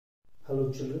Hello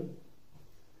children,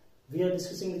 we are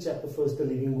discussing the chapter first, the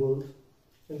living world.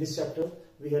 In this chapter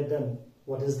we have done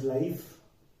what is life,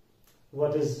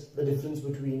 what is the difference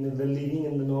between the living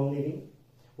and the non-living,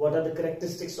 what are the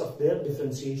characteristics of their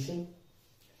differentiation.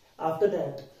 After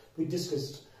that we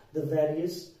discussed the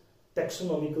various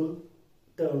taxonomical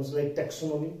terms like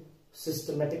taxonomy,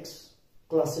 systematics,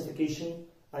 classification,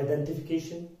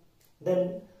 identification.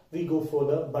 Then we go for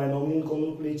the binomial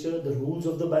nomenclature, the rules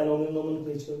of the binomial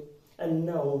nomenclature, and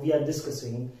now we are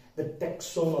discussing the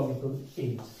taxonomical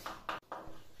aids.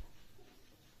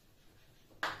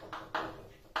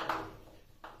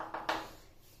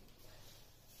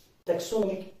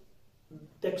 Taxonomic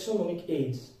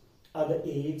aids are the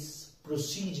aids,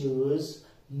 procedures,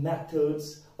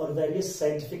 methods, or various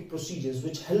scientific procedures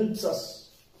which helps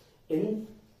us in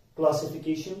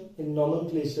classification, in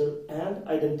nomenclature and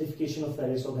identification of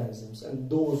various organisms, and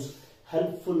those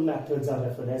helpful methods are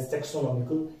referred as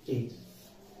taxonomical aids.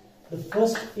 The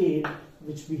first aid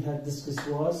which we had discussed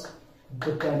was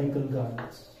botanical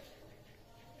gardens.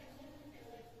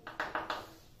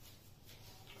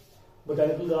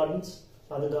 Botanical gardens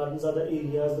are the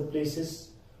areas, the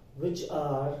places which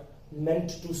are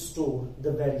meant to store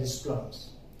the various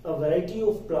plants. A variety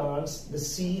of plants, the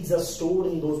seeds are stored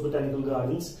in those botanical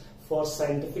gardens for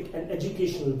scientific and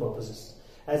educational purposes,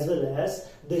 as well as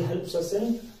they helps us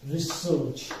in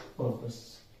research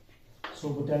purpose. So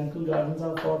botanical gardens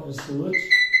are for research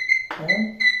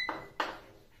and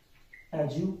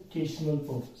educational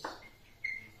purpose.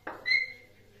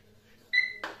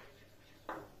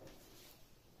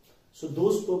 So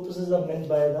those purposes are meant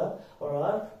by or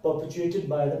are perpetuated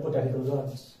by the botanical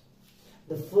gardens.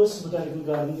 The first botanical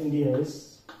garden in India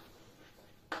is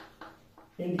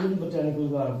Indian Botanical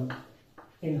Garden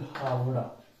in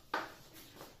Howrah,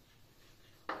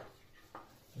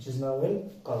 which is now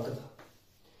in Kolkata.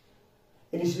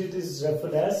 Initially it is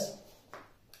referred as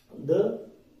the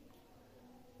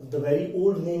very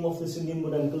old name of this Indian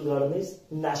Botanical Garden is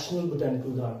National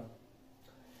Botanical Garden.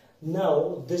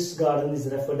 Now this garden is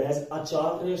referred as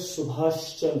Acharya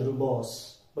Subhash Chandra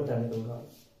Bose Botanical Garden.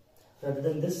 Rather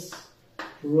than this,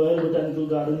 Royal Botanical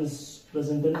Garden is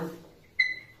present in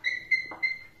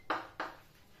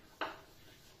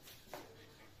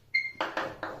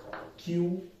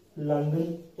Kew,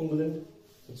 London, England.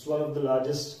 It's one of the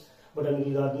largest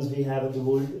botanical gardens we have in the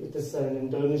world. It is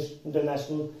an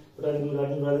international botanical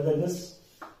garden. Rather than this,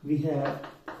 we have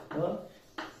a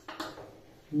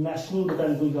National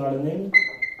Botanical Garden in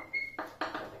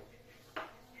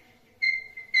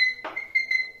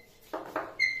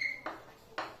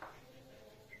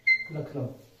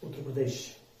Lucknow, Uttar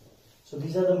Pradesh. So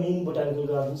these are the main botanical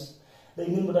gardens. The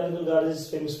Indian Botanical Garden is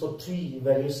famous for three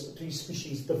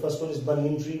species. The first one is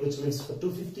banyan tree, which lives for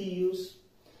 250 years.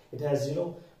 It has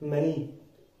the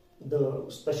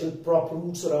special prop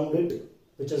roots around it,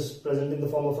 which is present in the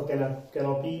form of a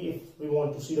canopy. If we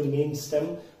want to see the main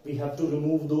stem, we have to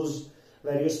remove those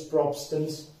various prop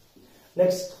stems.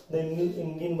 Next, the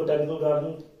Indian Botanical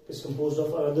Garden is composed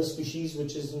of another species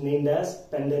which is named as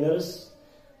Pandanus.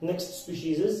 Next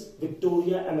species is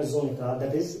Victoria Amazonica,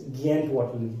 that is giant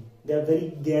water lily. They are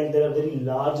very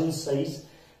large in size.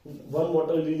 One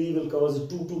water lily will cover 2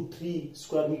 to 3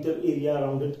 square meter area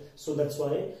around it. So that's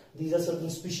why these are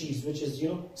certain species which is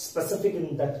specific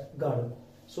in that garden.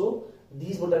 So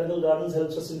these botanical gardens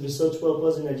helps us in research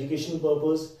purpose, in educational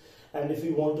purpose, and if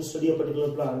we want to study a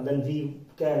particular plant, then we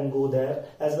can go there,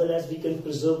 as well as we can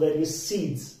preserve various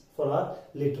seeds for our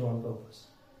later on purpose.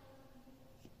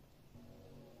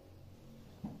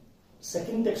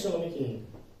 Second taxonomic aid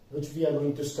which we are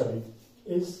going to study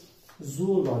is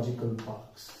zoological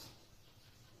parks.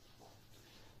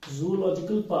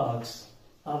 Zoological parks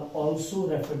are also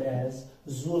referred as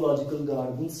zoological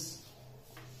gardens,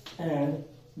 and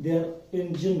they are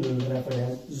in general referred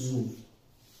as zoo.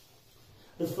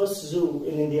 The first zoo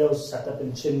in India was set up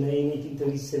in Chennai in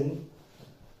 1837.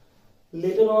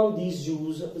 Later on, these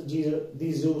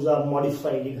zoos are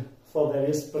modified for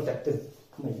various protective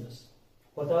measures.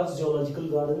 What are zoological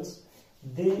gardens?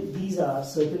 These are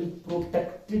certain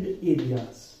protected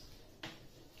areas,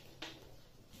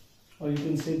 or you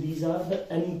can say these are the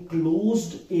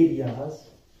enclosed areas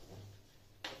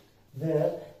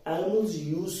where animals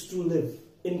used to live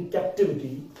in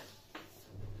captivity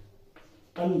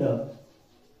under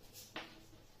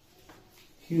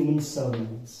human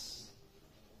surveillance,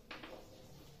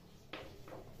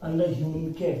 under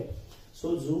human care.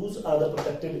 So zoos are the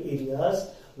protected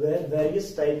areas where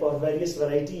various type or various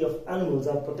variety of animals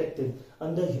are protected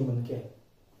under human care.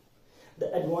 The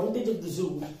advantage of the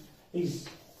zoo is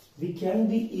we can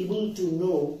be able to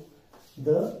know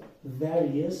the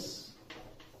various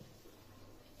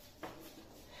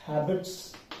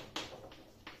habits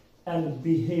and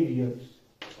behaviors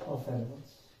of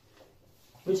animals,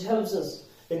 which helps us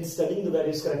in studying the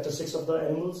various characteristics of the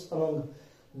animals among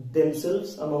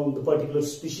themselves, among the particular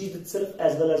species itself,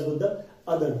 as well as with the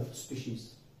other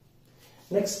species.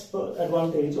 Next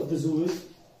advantage of the zoo is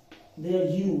they are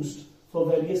used for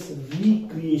various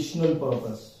recreational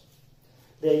purpose.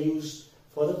 They are used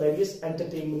for the various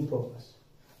entertainment purpose.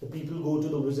 The people go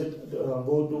to visit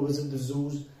the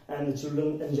zoos, and the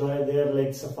children enjoy their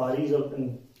like safaris or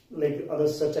like other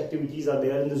such activities are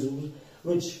there in the zoos,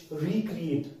 which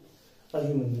recreate a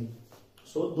human being.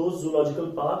 So those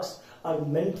zoological parks are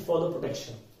meant for the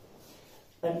protection.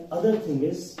 And other thing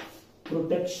is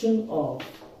protection of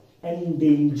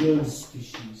endangered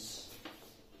species.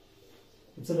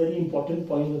 It's a very important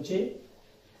point, Vache,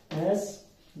 as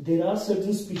there are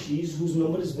certain species whose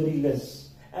number is very less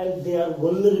and they are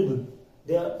vulnerable.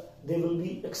 They will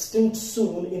be extinct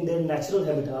soon in their natural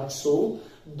habitat, so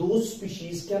those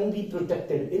species can be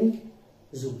protected in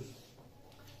zoos.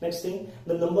 Next thing,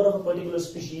 the number of a particular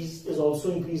species is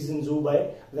also increased in zoo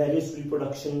by various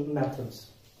reproduction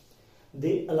methods.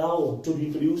 They allow to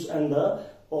reproduce and the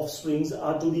offsprings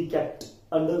are to be kept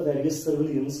under various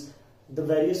surveillance. The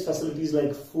various facilities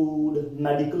like food,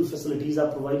 medical facilities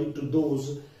are provided to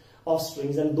those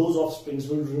offsprings, and those offsprings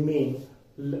will remain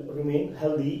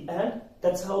healthy, and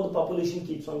that's how the population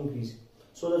keeps on increasing.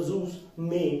 So the zoos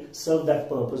may serve that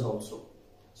purpose also.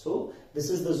 So this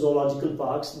is the zoological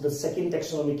parks, the second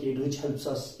taxonomic aid, which helps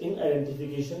us in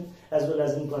identification as well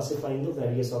as in classifying the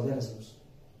various organisms.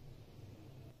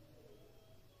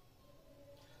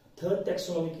 Third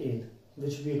taxonomic aid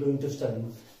which we are going to study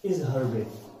is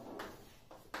herbarium.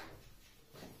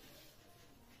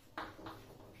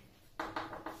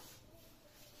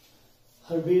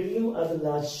 Herbarium are the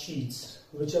large sheets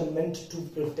which are meant to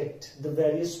protect the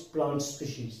various plant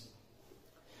species.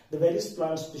 The various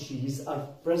plant species are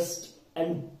pressed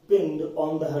and pinned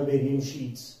on the herbarium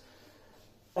sheets,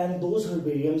 and those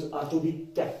herbariums are to be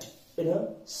kept in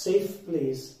a safe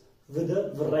place with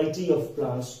a variety of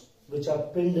plants which are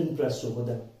pinned and pressed over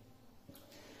them.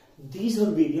 These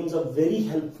herbariums are very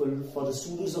helpful for the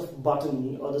students of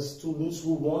botany or the students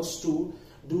who wants to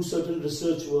do certain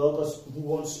research work or who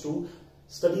wants to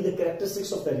study the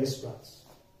characteristics of various plants.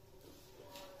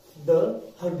 The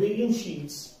herbarium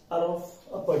sheets are of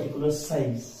a particular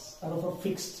size, are of a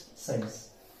fixed size.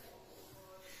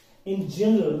 In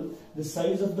general, the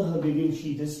size of the herbarium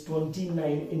sheet is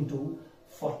 29 into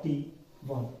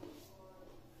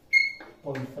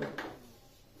 41.5.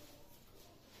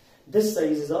 This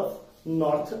size is of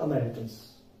North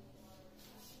Americans.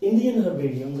 Indian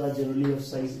herbariums are generally of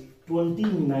size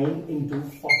 29 into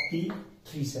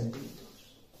 43 centimeters.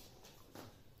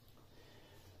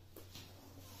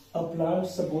 A plant,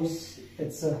 suppose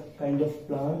it's a kind of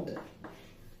plant,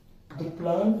 the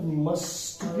plant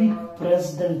must be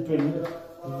pressed and pinned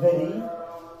very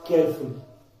carefully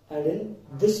and in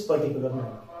this particular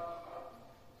manner,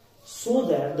 so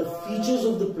that the features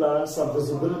of the plants are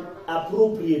visible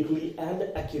appropriately and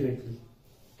accurately.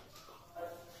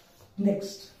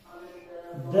 Next,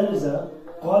 there is a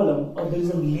column or there is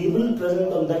a label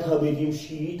present on that herbarium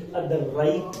sheet at the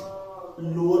right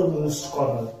lowermost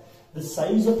corner. The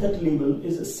size of that label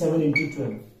is 7 into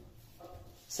 12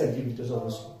 centimeters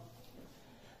obviously.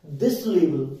 This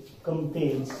label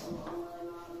contains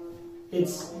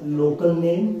its local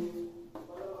name,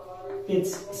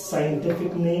 its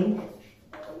scientific name,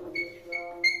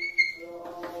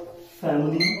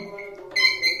 family.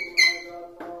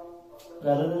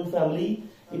 Rather than family,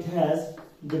 it has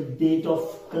the date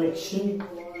of collection,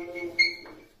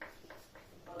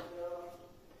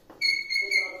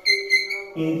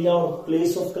 area or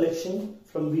place of collection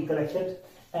from we collected,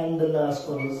 and the last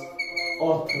one is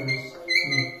author's name.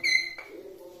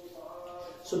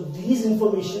 So these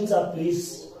informations are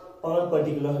placed on a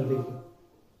particular herbarium.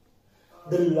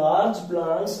 The large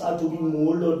plants are to be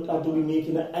molded or are to be made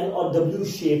in an N or W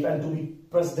shape and to be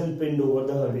pressed and pinned over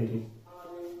the herbarium.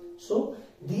 So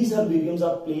these herbariums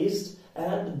are placed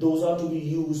and those are to be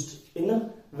used in a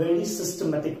very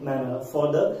systematic manner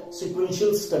for the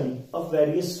sequential study of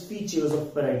various features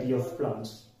of variety of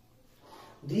plants.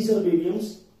 These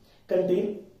herbariums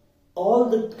contain all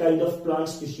the kind of plant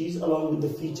species along with the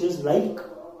features like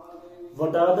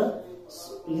what are the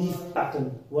leaf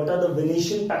pattern, what are the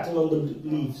venation pattern on the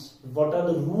leaves, what are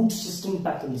the root system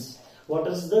patterns, what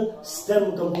is the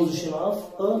stem composition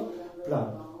of a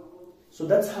plant. So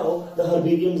that's how the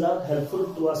herbariums are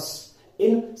helpful to us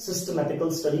in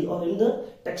systematical study or in the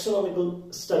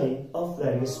taxonomical study of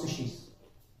various species.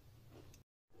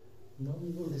 Now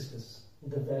we will discuss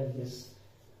the various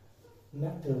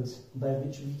Methods by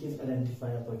which we can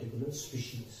identify a particular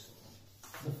species.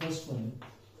 The first one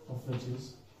of which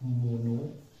is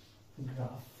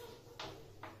monograph.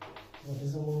 What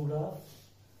is a monograph?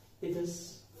 It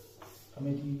is a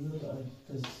material, or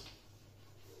it is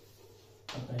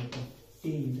a type of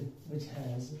aid which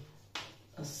has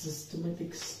a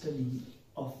systematic study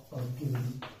of a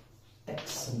given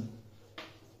taxon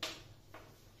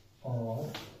or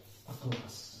a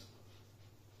class.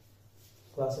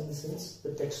 Class in the sense, the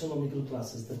taxonomical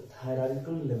classes, the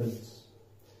hierarchical levels.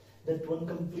 That one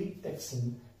complete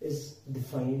taxon is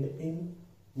defined in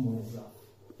monograph.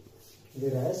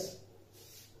 Whereas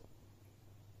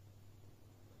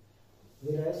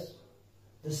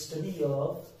the study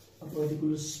of a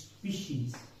particular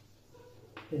species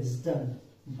is done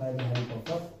by the help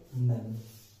of a manual.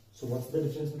 So what's the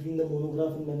difference between the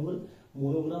monograph and manual?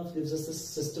 Monograph gives us a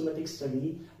systematic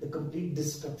study, the complete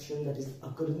description, that is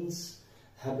occurrence,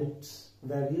 habits,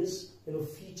 various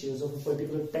features of a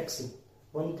particular taxon,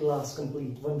 one class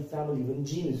complete, one family, one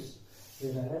genus.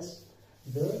 Whereas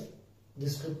the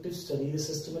descriptive study, the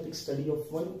systematic study of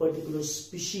one particular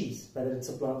species, whether it's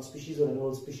a plant species or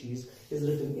animal species, is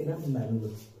written in a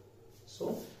manual.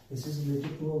 So this is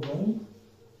related to a one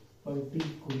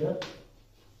particular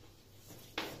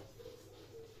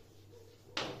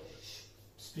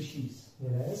species,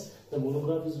 whereas the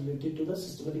monograph is related to the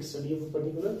systematic study of a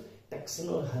particular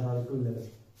taxon or hierarchical level.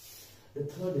 The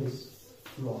third is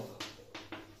flora.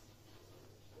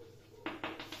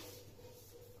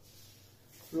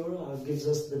 Flora gives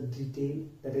us the detail,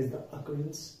 that is the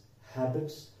occurrence,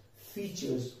 habits,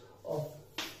 features of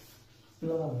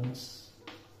plants,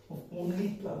 of only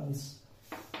plants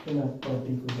in a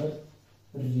particular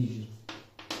region,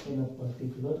 in a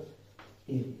particular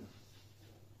area.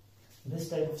 This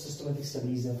type of systematic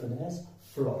study is referred as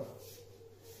flora.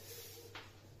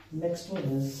 Next one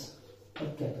is a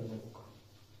catalog.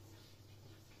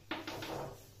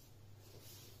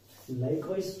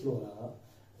 Likewise, flora,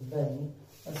 when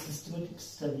a systematic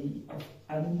study of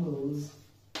animals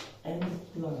and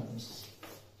plants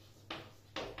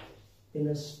in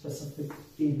a specific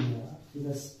area, in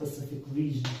a specific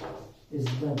region is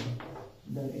done,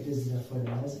 then it is referred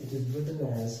as, it is written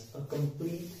as a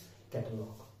complete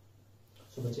catalog.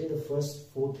 So the first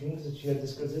four things which we have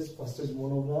discussed is, first is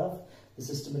monograph, the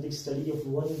systematic study of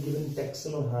one given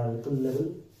taxon or hierarchical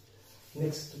level.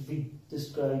 Next we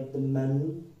describe the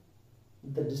manual,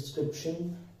 the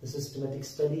description, the systematic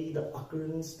study, the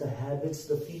occurrence, the habits,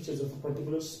 the features of a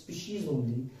particular species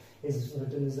only is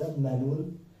written as a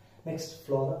manual. Next,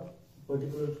 flora,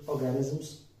 particular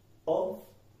organisms of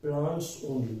plants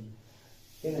only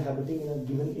inhabiting in a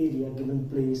given area, given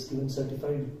place, given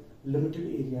certified limited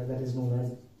area, that is known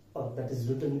as, or that is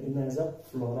written in as a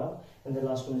flora. And the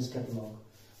last one is catalog.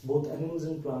 Both animals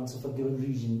and plants of a given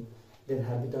region, their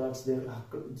habitats, their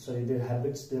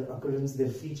habits, their occurrence, their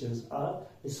features are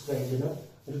described in a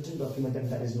written document, and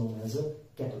that is known as a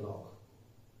catalog.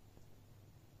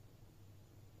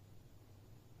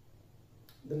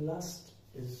 The last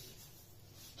is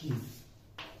key,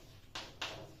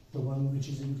 the one which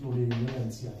is included in the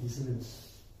NCERT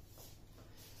syllabus.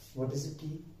 What is a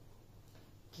key?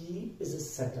 Key is a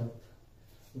setup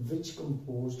which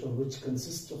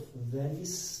consists of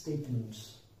various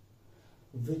statements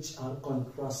which are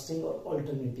contrasting or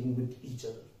alternating with each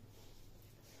other.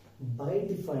 By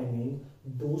defining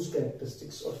those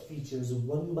characteristics or features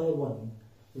one by one,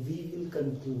 we will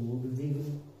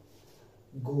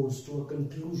goes to a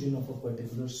conclusion of a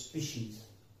particular species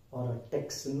or a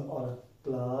taxon or a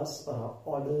class or an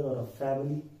order or a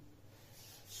family.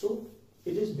 So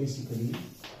it is basically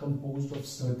composed of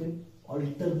certain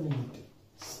alternate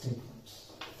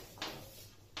statements.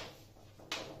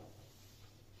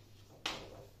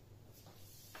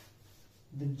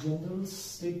 The general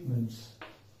statements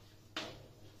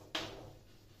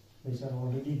which are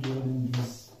already given in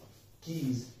these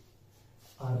keys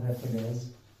are referred as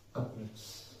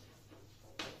couplets.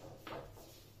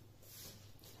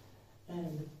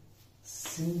 And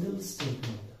single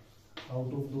statement,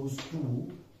 out of those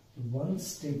two, one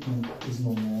statement is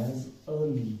known as a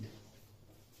lead.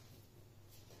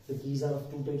 The keys are of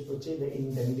two types, the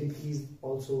indented keys,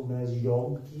 also known as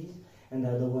yog keys, and the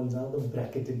other ones are the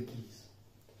bracketed keys.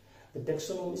 The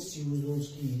taxonomists use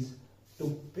those keys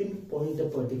to pinpoint a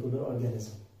particular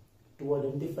organism, to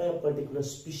identify a particular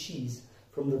species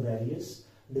from the various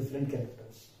different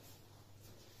characters.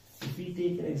 If we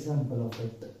take an example of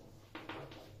it,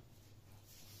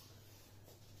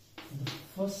 the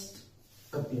first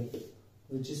couplet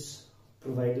which is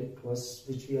provided to us,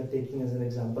 which we are taking as an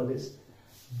example, is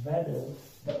whether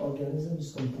the organism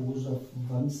is composed of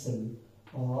one cell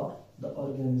or the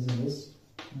organism is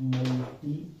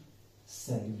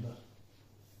multicellular.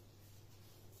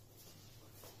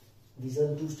 These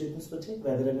are the two statements,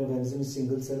 whether an organism is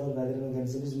single cell or whether an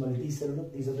organism is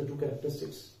multicellular. These are the two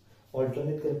characteristics,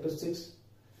 alternate characteristics.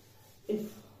 If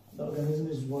the organism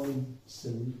is one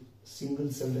cell, single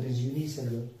cell, that is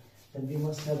unicellular, then we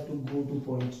must have to go to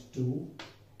point 2,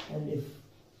 and if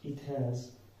it has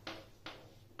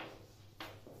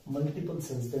multiple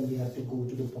cells, then we have to go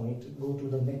to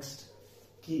the next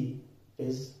key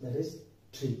is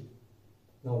 3.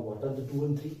 Now what are the 2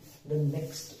 and 3? The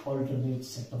next alternate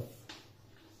set of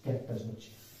characters.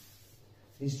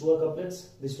 These two are couplets,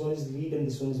 this one is lead and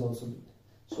this one is also lead.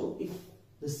 So if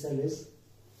the cell is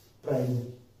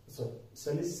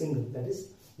cell is single, that is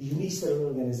unicellular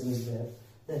organism is there,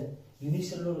 then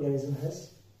unicellular organism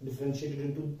has differentiated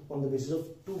into on the basis of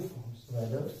 2 forms,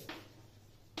 whether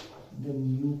the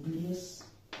nucleus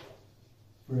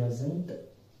present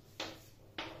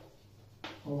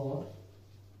or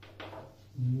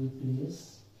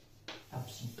nucleus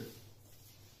absent.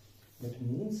 That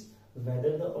means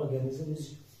whether the organism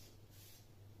is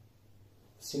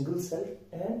single cell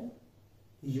and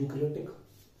eukaryotic,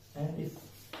 and if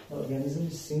the organism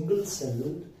is single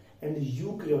celled and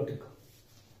eukaryotic,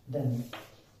 then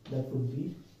that would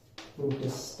be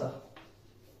protista.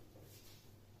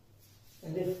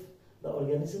 And if the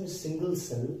organism is single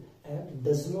cell and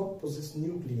does not possess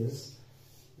nucleus,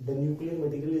 the nuclear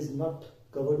material is not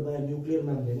covered by a nuclear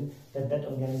membrane, that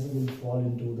organism will fall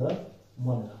into the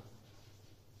monera.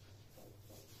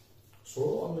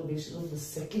 So on the basis of the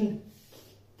second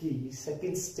key,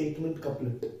 second statement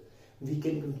couplet, we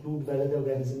can conclude whether the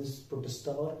organism is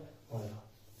protista or monera.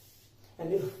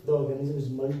 And if the organism is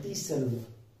multicellular,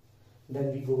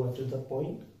 then we go up to the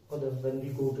point, or when we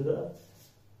go to the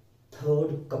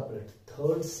third couplet,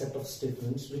 third set of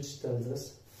statements, which tells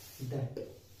us that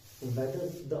whether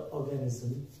the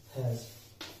organism has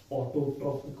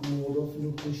autotrophic mode of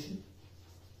nutrition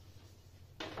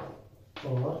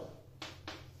or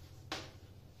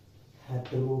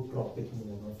heterotrophic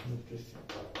mode of nutrition.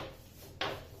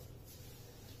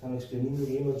 I am explaining the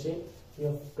game. We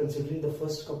are considering the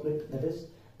first couplet, that is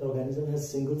the organism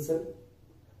has single cell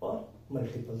or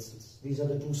multiple cells. These are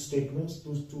the two statements.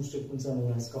 Those two statements are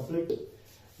known as couplet.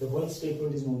 The one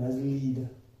statement is known as lead.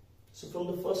 So from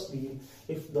the first lead,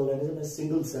 if the organism has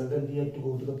single cell, then we have to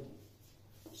go to the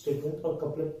statement or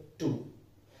couplet 2.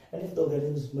 And if the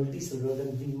organism is multicellular,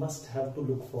 then we must have to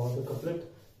look for the couplet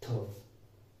 3rd.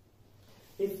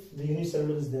 If the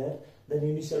unicellular is there, then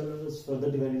unicellular is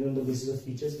further divided on the basis of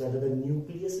features, whether the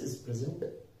nucleus is present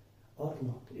or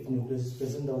not. If nucleus is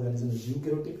present, the organism is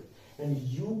eukaryotic, and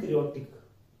eukaryotic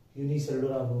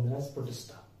unicellular are known as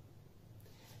protista,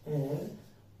 and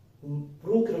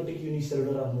prokaryotic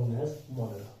unicellular are known as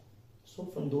monera. So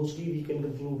from those three we can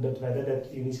conclude that whether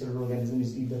that unicellular organism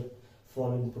is either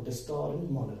fall in protista or in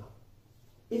monera.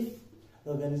 If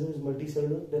the organism is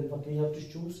multicellular, then what we have to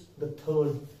choose? The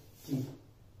third key,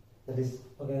 that is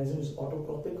organism is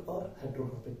autotrophic or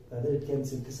heterotrophic, whether it can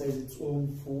synthesize its own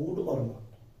food or not.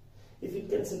 If it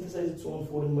can synthesize its own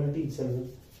food in multicellular,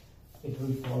 it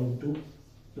will fall into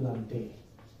plantae.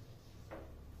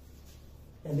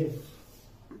 And if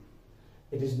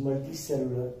it is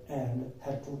multicellular and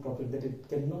heterotrophic, that it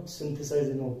cannot synthesize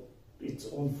its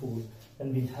own food,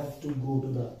 then we have to go to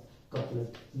the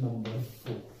couplet number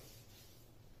 4.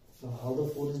 Now how the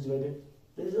 4 is divided?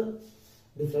 There is a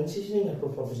differentiation in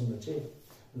heterotropism,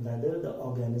 whether the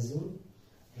organism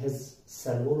has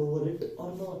cell wall over it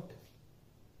or not.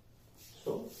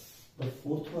 So the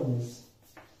 4th one is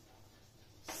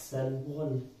cell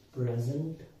wall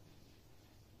present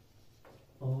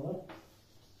or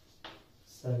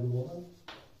cell wall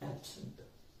absent.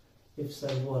 If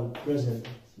cell wall present,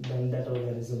 then that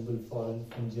organism will fall in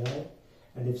fungi,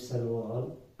 and if cell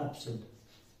wall absent,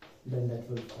 then that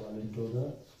will fall into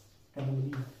the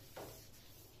animal.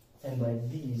 And by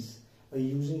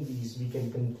using these, we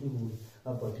can conclude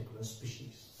a particular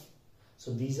species.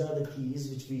 So these are the keys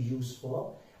which we use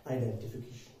for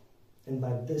identification. And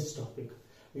by this topic,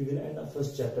 we will end our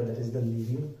first chapter, that is the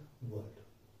living world.